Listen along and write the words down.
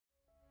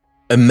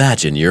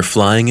Imagine you're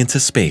flying into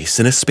space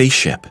in a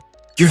spaceship.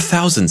 You're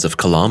thousands of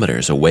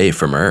kilometers away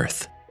from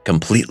Earth,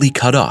 completely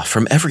cut off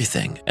from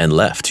everything and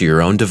left to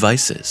your own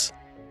devices.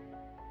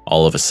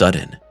 All of a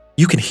sudden,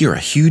 you can hear a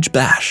huge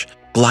bash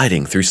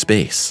gliding through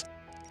space,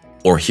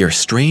 or hear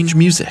strange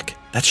music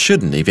that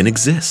shouldn't even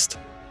exist.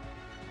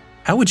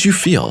 How would you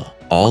feel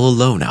all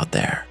alone out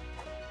there?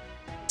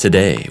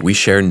 Today, we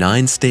share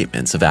 9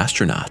 statements of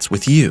astronauts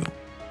with you,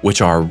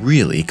 which are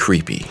really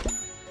creepy.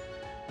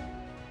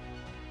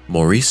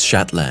 Maurice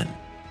Chatelain.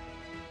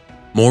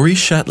 Maurice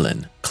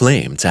Chatelain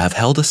claimed to have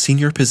held a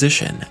senior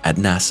position at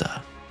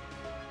NASA.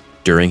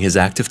 During his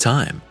active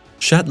time,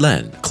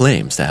 Chatelain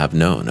claims to have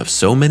known of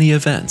so many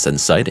events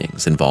and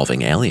sightings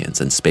involving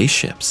aliens and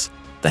spaceships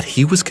that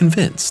he was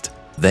convinced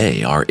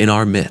they are in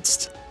our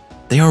midst.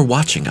 They are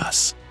watching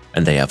us,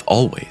 and they have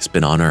always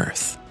been on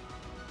Earth.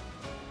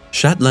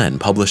 Chatelain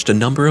published a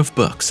number of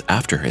books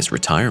after his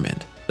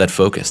retirement that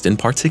focused in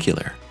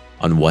particular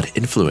on what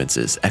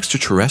influences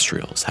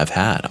extraterrestrials have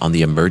had on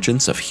the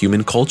emergence of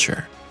human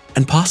culture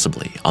and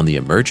possibly on the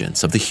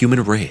emergence of the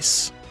human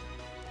race.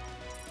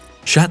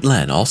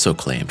 Chatelain also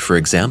claimed, for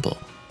example,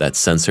 that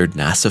censored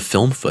NASA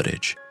film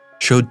footage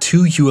showed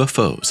 2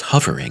 UFOs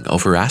hovering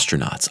over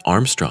astronauts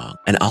Armstrong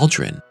and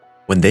Aldrin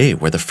when they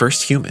were the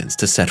first humans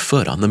to set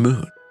foot on the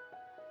moon.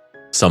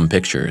 Some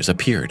pictures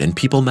appeared in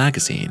People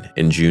magazine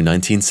in June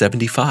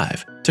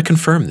 1975 to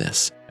confirm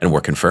this and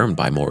were confirmed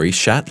by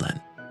Maurice Chatelain.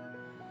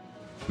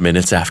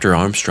 Minutes after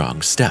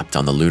Armstrong stepped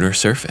on the lunar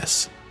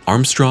surface,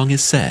 Armstrong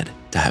is said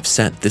to have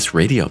sent this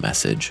radio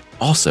message,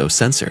 also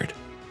censored.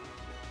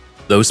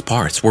 "Those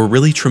parts were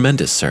really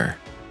tremendous, sir.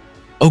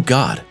 Oh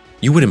God,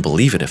 you wouldn't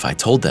believe it if I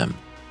told them.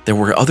 There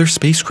were other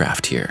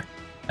spacecraft here,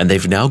 and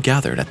they've now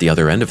gathered at the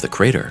other end of the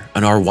crater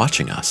and are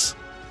watching us."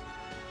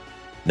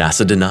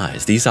 NASA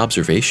denies these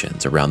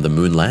observations around the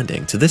moon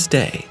landing to this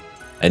day,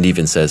 and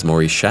even says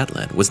Maurice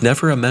Chatelain was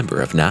never a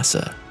member of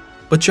NASA,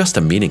 but just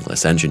a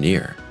meaningless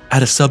engineer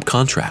at a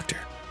subcontractor.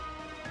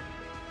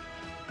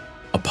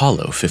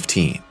 Apollo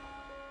 15.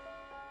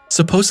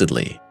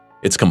 Supposedly,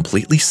 it's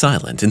completely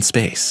silent in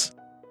space.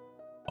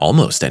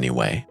 Almost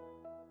anyway.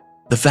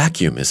 The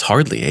vacuum is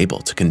hardly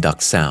able to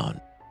conduct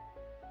sound.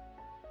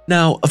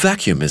 Now, a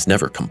vacuum is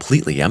never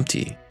completely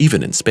empty,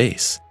 even in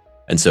space,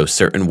 and so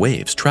certain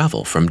waves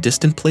travel from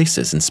distant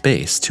places in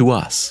space to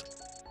us.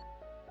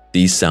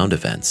 These sound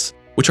events,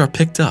 which are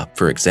picked up,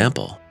 for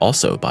example,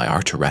 also by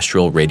our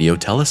terrestrial radio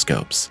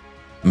telescopes,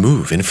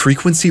 move in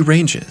frequency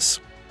ranges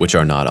which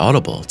are not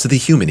audible to the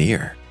human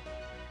ear.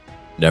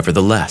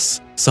 Nevertheless,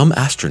 some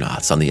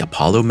astronauts on the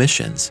Apollo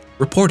missions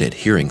reported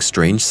hearing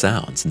strange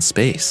sounds in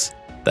space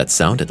that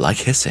sounded like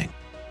hissing.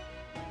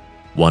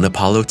 One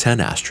Apollo 10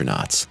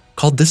 astronauts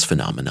called this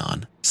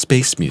phenomenon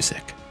space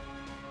music.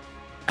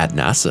 At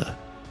NASA,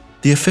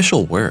 the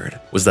official word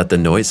was that the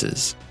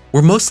noises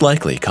were most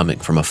likely coming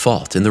from a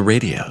fault in the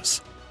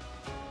radios.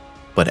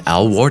 But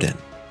Al Worden,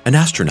 an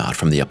astronaut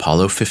from the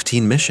Apollo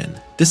 15 mission,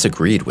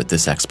 disagreed with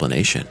this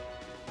explanation.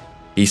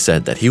 He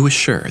said that he was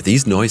sure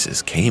these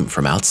noises came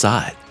from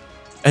outside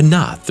and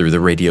not through the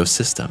radio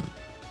system.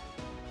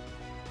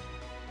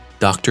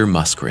 Dr.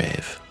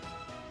 Musgrave.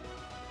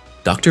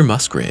 Dr.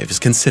 Musgrave is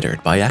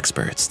considered by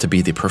experts to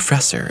be the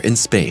professor in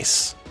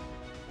space.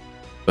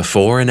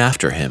 Before and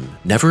after him,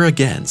 never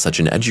again such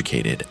an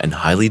educated and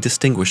highly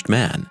distinguished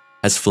man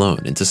has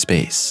flown into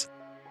space.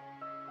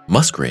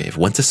 Musgrave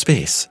went to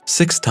space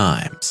 6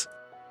 times.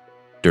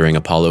 During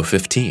Apollo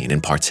 15 in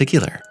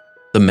particular,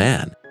 the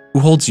man, who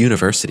holds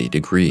university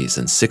degrees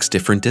in 6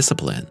 different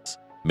disciplines,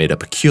 made a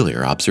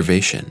peculiar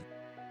observation.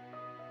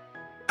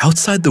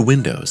 Outside the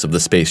windows of the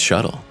space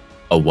shuttle,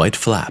 a white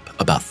flap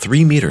about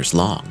 3 meters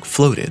long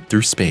floated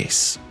through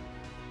space.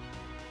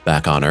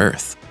 Back on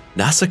Earth,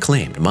 NASA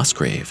claimed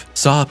Musgrave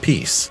saw a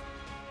piece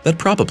that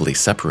probably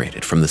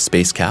separated from the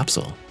space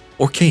capsule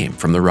or came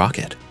from the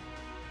rocket.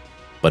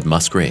 But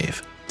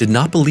Musgrave did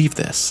not believe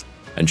this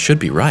and should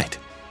be right,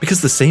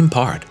 because the same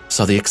part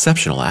saw the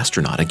exceptional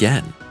astronaut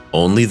again.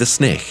 Only the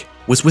snake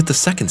was with the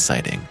second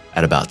sighting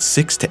at about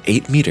 6 to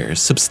 8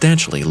 meters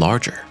substantially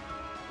larger.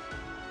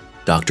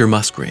 Dr.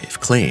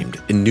 Musgrave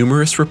claimed in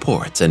numerous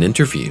reports and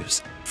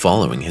interviews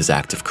following his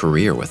active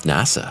career with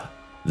NASA,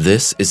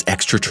 "This is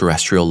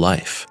extraterrestrial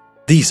life.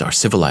 These are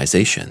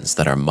civilizations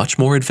that are much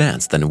more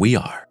advanced than we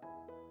are.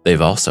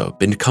 They've also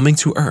been coming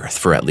to Earth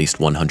for at least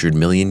 100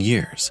 million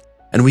years,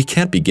 and we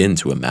can't begin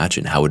to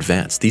imagine how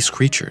advanced these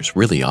creatures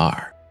really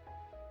are.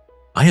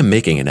 I am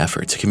making an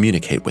effort to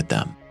communicate with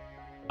them.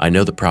 I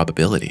know the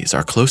probabilities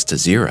are close to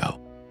 0,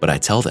 but I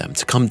tell them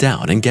to come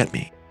down and get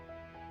me."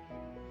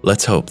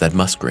 Let's hope that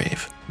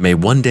Musgrave may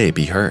one day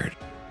be heard,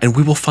 and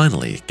we will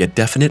finally get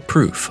definite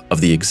proof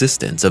of the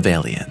existence of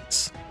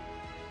aliens.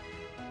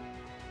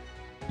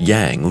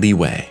 Yang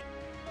Liwei.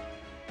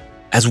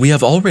 As we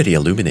have already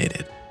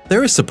illuminated,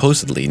 there is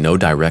supposedly no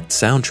direct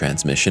sound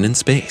transmission in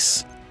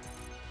space.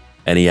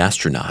 Any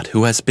astronaut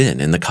who has been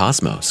in the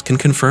cosmos can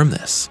confirm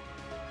this.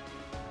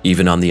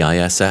 Even on the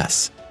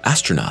ISS,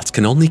 astronauts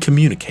can only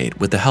communicate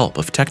with the help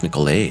of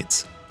technical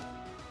aids.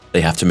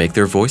 They have to make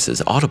their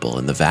voices audible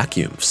in the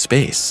vacuum of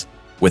space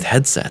with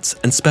headsets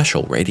and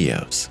special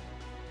radios.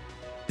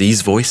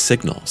 These voice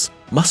signals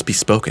must be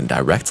spoken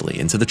directly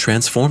into the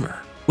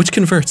transformer, which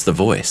converts the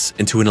voice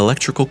into an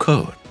electrical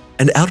code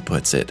and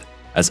outputs it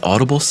as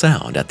audible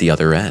sound at the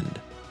other end.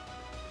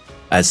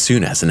 As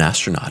soon as an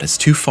astronaut is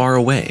too far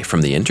away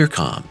from the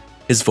intercom,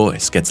 his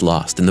voice gets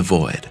lost in the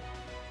void.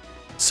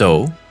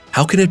 So,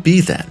 how can it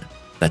be then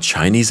that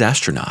Chinese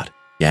astronaut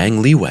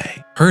Yang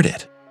Liwei heard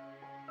it?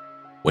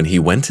 When he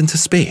went into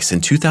space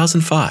in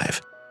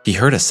 2005, he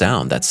heard a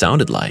sound that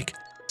sounded like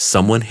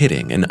someone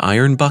hitting an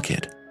iron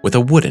bucket with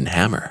a wooden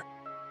hammer.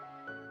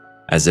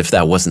 As if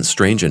that wasn't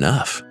strange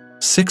enough,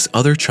 6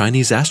 other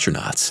Chinese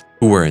astronauts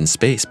who were in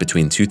space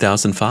between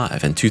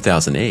 2005 and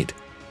 2008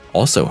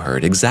 also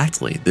heard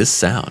exactly this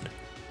sound,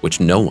 which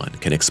no one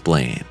can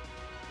explain.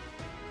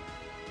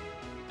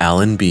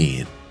 Alan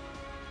Bean.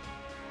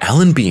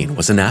 Alan Bean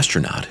was an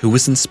astronaut who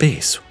was in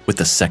space with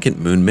the second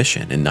moon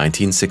mission in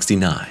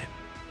 1969.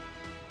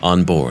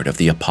 On board of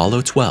the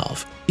Apollo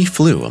 12, he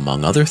flew,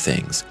 among other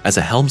things, as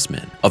a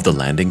helmsman of the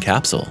landing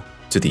capsule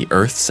to the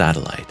Earth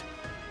satellite.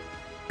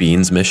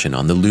 Bean's mission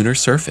on the lunar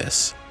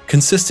surface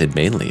consisted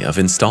mainly of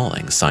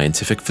installing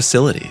scientific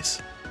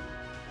facilities.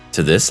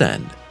 To this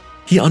end,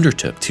 he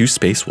undertook 2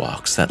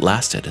 spacewalks that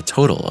lasted a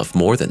total of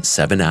more than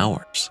 7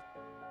 hours.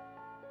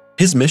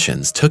 His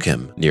missions took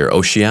him near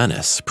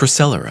Oceanus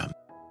Procellarum,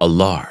 a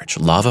large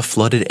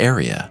lava-flooded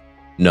area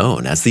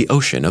known as the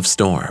Ocean of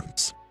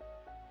Storms.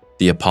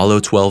 The Apollo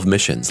 12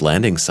 mission's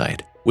landing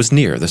site was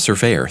near the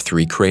Surveyor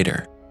 3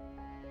 crater.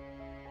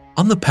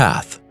 On the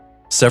path,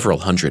 several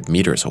hundred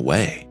meters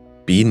away,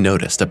 Bean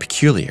noticed a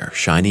peculiar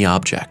shiny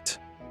object.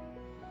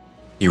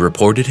 He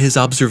reported his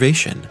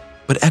observation,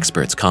 but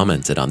experts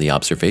commented on the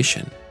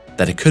observation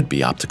that it could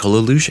be optical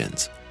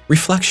illusions,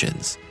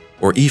 reflections,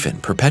 or even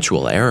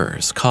perpetual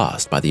errors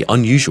caused by the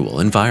unusual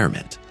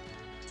environment.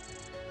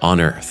 On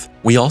Earth,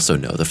 we also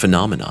know the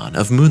phenomenon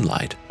of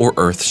moonlight or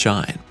earth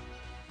shine.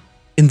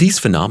 In these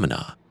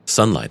phenomena,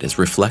 sunlight is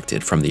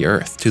reflected from the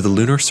Earth to the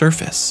lunar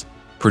surface,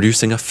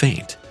 producing a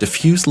faint,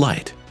 diffuse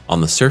light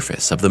on the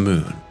surface of the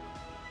moon.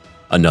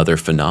 Another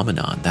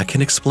phenomenon that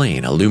can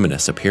explain a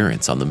luminous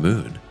appearance on the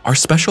moon are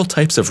special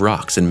types of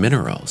rocks and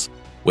minerals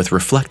with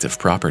reflective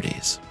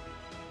properties.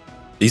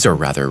 These are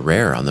rather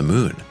rare on the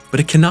moon, but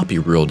it cannot be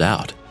ruled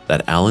out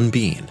that Alan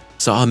Bean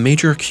saw a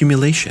major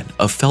accumulation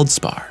of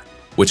feldspar,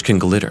 which can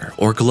glitter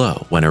or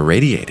glow when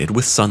irradiated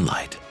with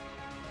sunlight.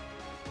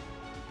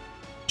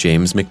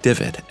 James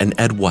McDivitt and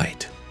Ed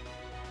White.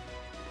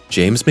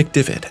 James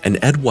McDivitt and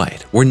Ed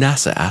White were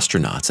NASA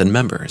astronauts and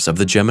members of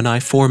the Gemini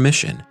 4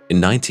 mission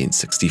in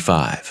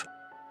 1965.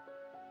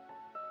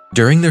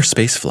 During their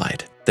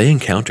spaceflight, they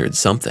encountered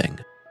something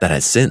that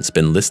has since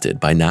been listed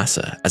by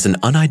NASA as an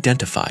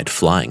unidentified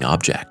flying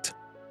object.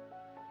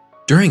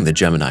 During the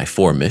Gemini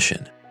 4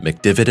 mission,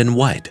 McDivitt and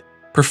White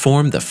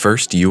performed the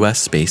first U.S.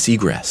 space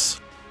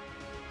egress.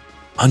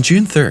 On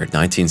June 3,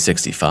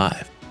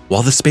 1965,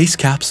 while the space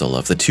capsule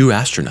of the 2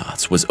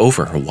 astronauts was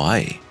over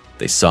Hawaii,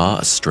 they saw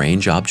a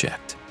strange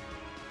object.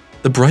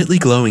 The brightly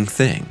glowing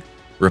thing,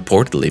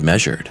 reportedly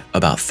measured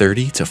about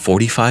 30 to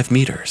 45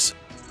 meters,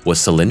 was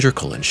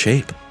cylindrical in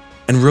shape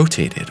and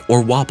rotated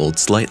or wobbled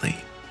slightly.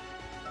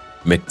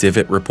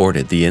 McDivitt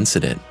reported the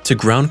incident to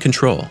ground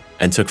control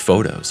and took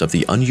photos of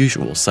the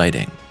unusual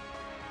sighting.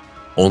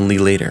 Only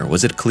later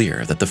was it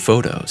clear that the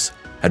photos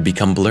had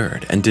become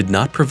blurred and did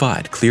not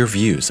provide clear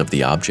views of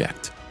the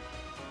object.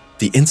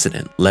 The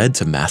incident led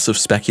to massive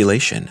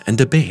speculation and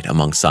debate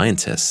among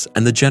scientists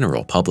and the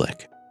general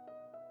public.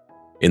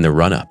 In the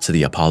run-up to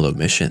the Apollo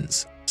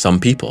missions, some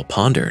people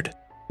pondered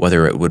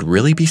whether it would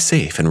really be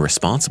safe and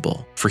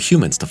responsible for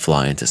humans to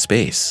fly into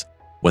space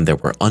when there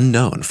were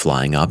unknown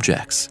flying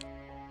objects.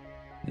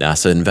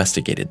 NASA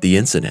investigated the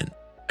incident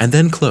and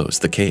then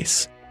closed the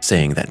case,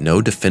 saying that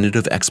no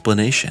definitive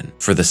explanation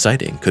for the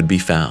sighting could be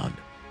found.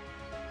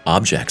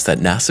 Objects that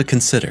NASA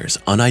considers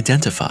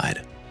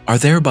unidentified are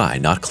thereby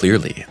not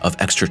clearly of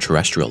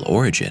extraterrestrial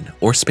origin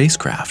or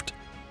spacecraft.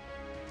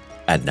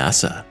 At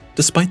NASA,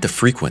 despite the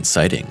frequent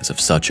sightings of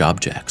such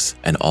objects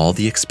and all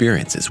the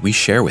experiences we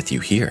share with you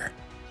here,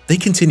 they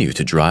continue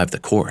to drive the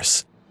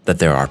course that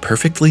there are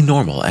perfectly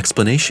normal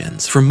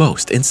explanations for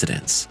most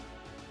incidents.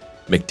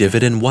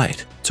 McDivitt and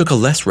White took a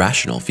less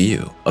rational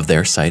view of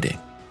their sighting.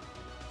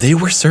 They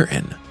were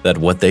certain that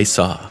what they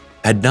saw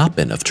had not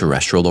been of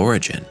terrestrial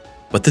origin,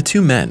 but the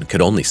 2 men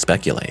could only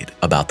speculate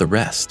about the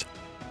rest.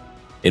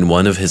 In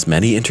one of his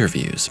many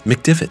interviews,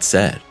 McDivitt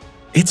said,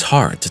 "It's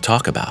hard to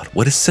talk about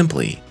what is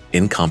simply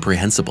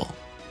incomprehensible."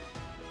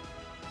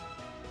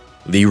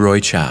 Leroy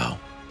Chiao.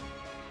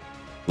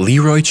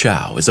 Leroy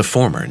Chiao is a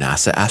former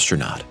NASA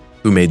astronaut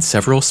who made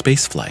several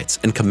space flights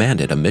and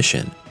commanded a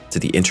mission to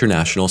the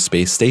International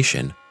Space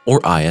Station, or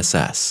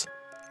ISS.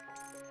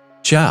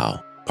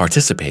 Chiao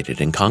participated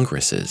in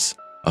congresses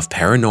of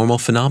paranormal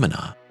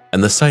phenomena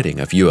and the sighting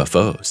of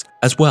UFOs,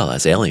 as well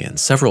as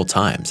aliens, several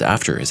times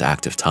after his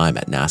active time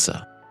at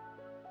NASA.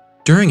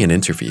 During an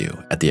interview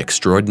at the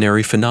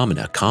Extraordinary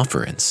Phenomena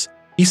Conference,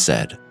 he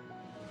said,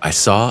 "I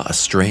saw a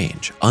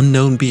strange,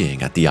 unknown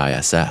being at the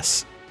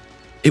ISS.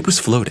 It was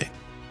floating,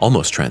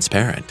 almost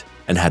transparent,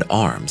 and had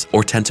arms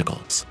or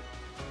tentacles.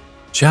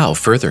 Chow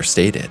further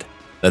stated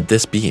that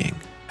this being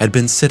had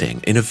been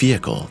sitting in a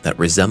vehicle that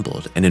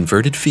resembled an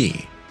inverted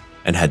V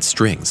and had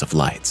strings of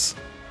lights.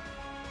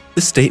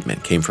 This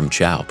statement came from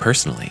Chow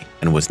personally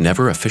and was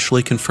never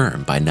officially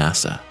confirmed by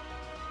NASA.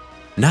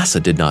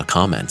 NASA did not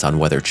comment on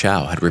whether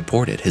Chow had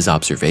reported his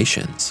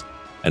observations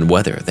and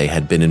whether they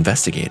had been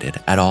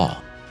investigated at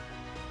all.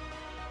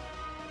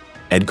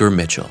 Edgar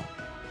Mitchell.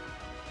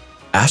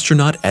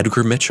 Astronaut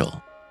Edgar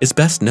Mitchell is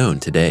best known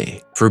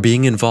today for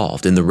being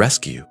involved in the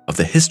rescue of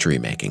the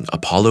history-making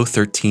Apollo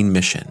 13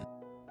 mission.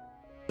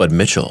 But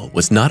Mitchell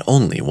was not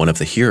only one of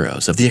the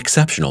heroes of the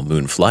exceptional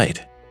moon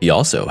flight, he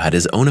also had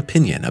his own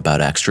opinion about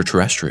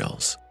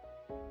extraterrestrials.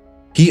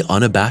 He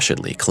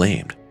unabashedly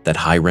claimed that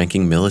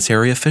high-ranking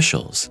military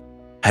officials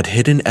had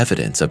hidden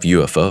evidence of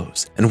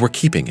UFOs and were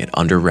keeping it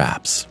under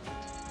wraps.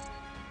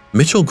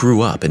 Mitchell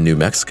grew up in New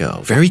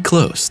Mexico, very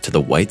close to the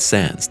White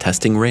Sands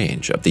testing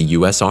range of the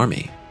US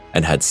Army,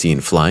 and had seen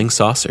flying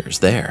saucers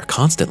there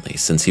constantly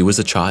since he was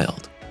a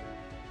child.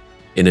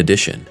 In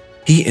addition,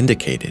 he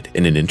indicated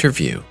in an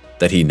interview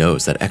that he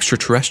knows that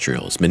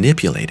extraterrestrials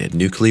manipulated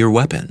nuclear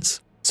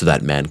weapons so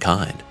that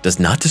mankind does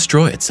not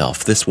destroy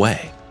itself this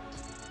way.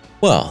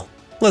 Well,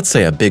 let's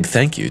say a big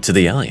thank you to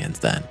the aliens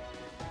then.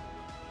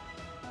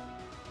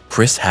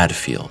 Chris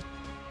Hadfield.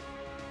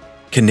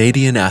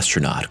 Canadian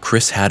astronaut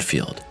Chris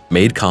Hadfield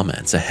made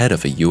comments ahead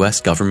of a US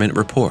government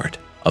report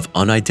of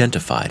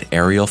unidentified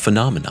aerial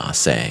phenomena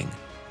saying,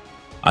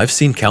 "I've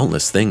seen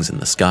countless things in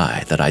the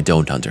sky that I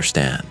don't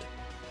understand."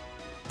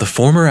 The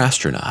former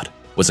astronaut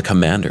was a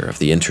commander of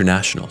the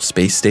International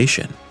Space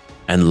Station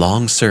and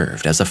long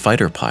served as a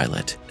fighter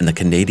pilot in the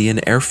Canadian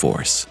Air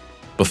Force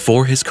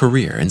before his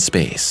career in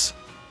space.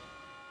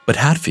 But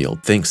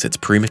Hadfield thinks it's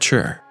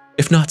premature,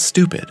 if not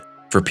stupid,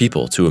 for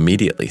people to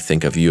immediately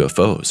think of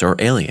UFOs or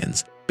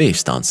aliens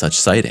based on such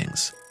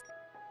sightings.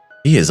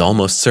 He is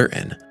almost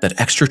certain that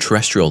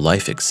extraterrestrial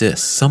life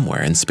exists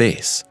somewhere in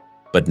space,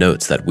 but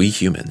notes that we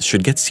humans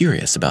should get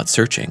serious about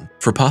searching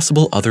for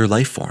possible other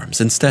life forms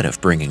instead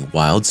of bringing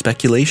wild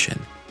speculation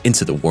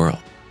into the world.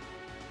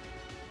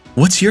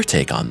 What's your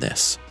take on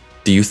this?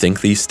 Do you think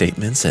these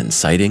statements and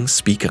sightings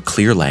speak a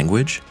clear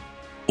language?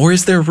 Or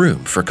is there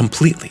room for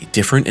completely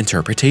different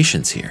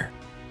interpretations here?